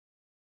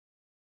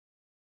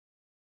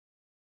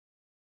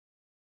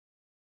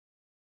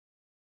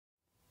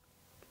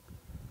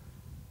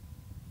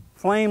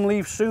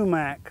Flameleaf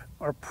sumac,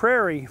 or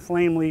prairie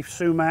flameleaf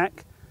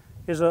sumac,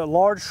 is a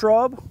large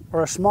shrub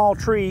or a small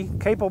tree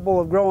capable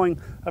of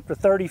growing up to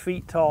 30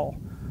 feet tall.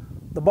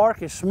 The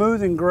bark is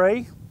smooth and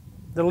gray.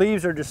 The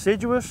leaves are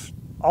deciduous,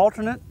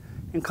 alternate,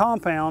 and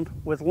compound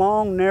with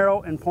long,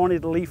 narrow, and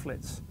pointed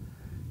leaflets.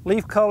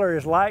 Leaf color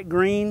is light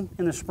green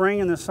in the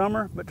spring and the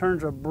summer, but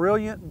turns a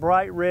brilliant,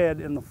 bright red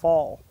in the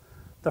fall.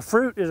 The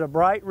fruit is a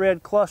bright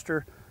red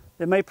cluster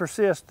that may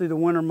persist through the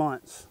winter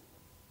months.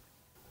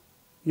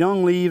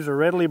 Young leaves are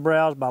readily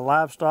browsed by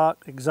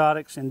livestock,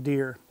 exotics, and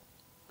deer.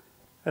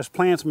 As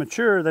plants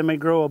mature, they may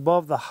grow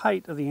above the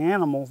height of the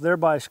animal,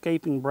 thereby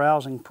escaping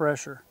browsing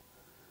pressure.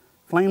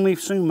 Flameleaf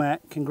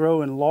sumac can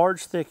grow in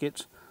large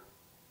thickets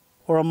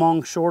or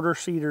among shorter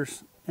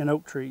cedars and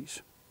oak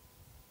trees.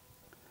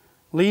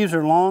 Leaves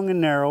are long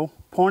and narrow,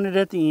 pointed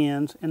at the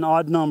ends, in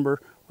odd number,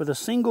 with a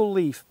single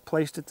leaf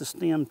placed at the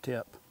stem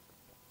tip.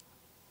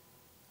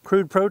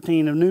 Crude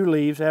protein of new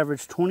leaves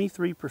average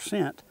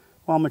 23%,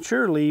 while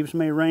mature leaves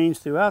may range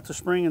throughout the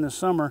spring and the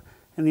summer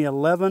in the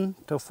 11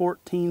 to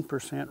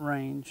 14%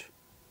 range.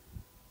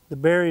 The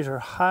berries are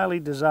highly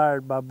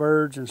desired by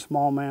birds and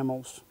small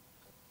mammals.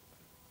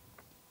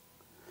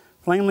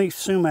 Flameleaf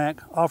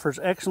sumac offers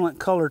excellent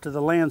color to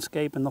the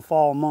landscape in the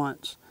fall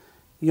months.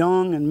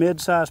 Young and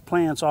mid-sized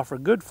plants offer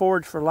good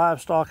forage for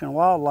livestock and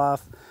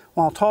wildlife,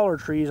 while taller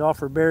trees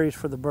offer berries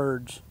for the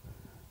birds.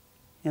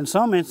 In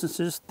some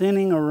instances,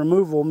 thinning or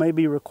removal may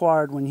be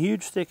required when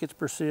huge thickets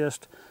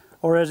persist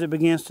or as it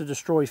begins to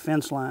destroy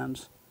fence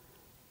lines.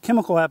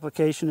 Chemical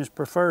application is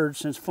preferred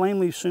since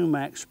flameleaf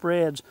sumac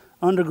spreads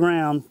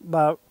underground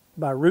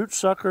by root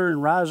sucker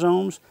and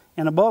rhizomes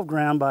and above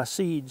ground by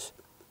seeds.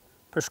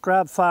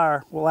 Prescribed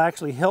fire will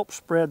actually help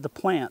spread the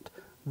plant,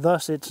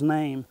 thus its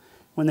name,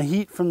 when the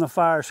heat from the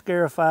fire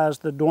scarifies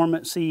the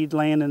dormant seed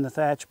laying in the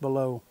thatch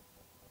below.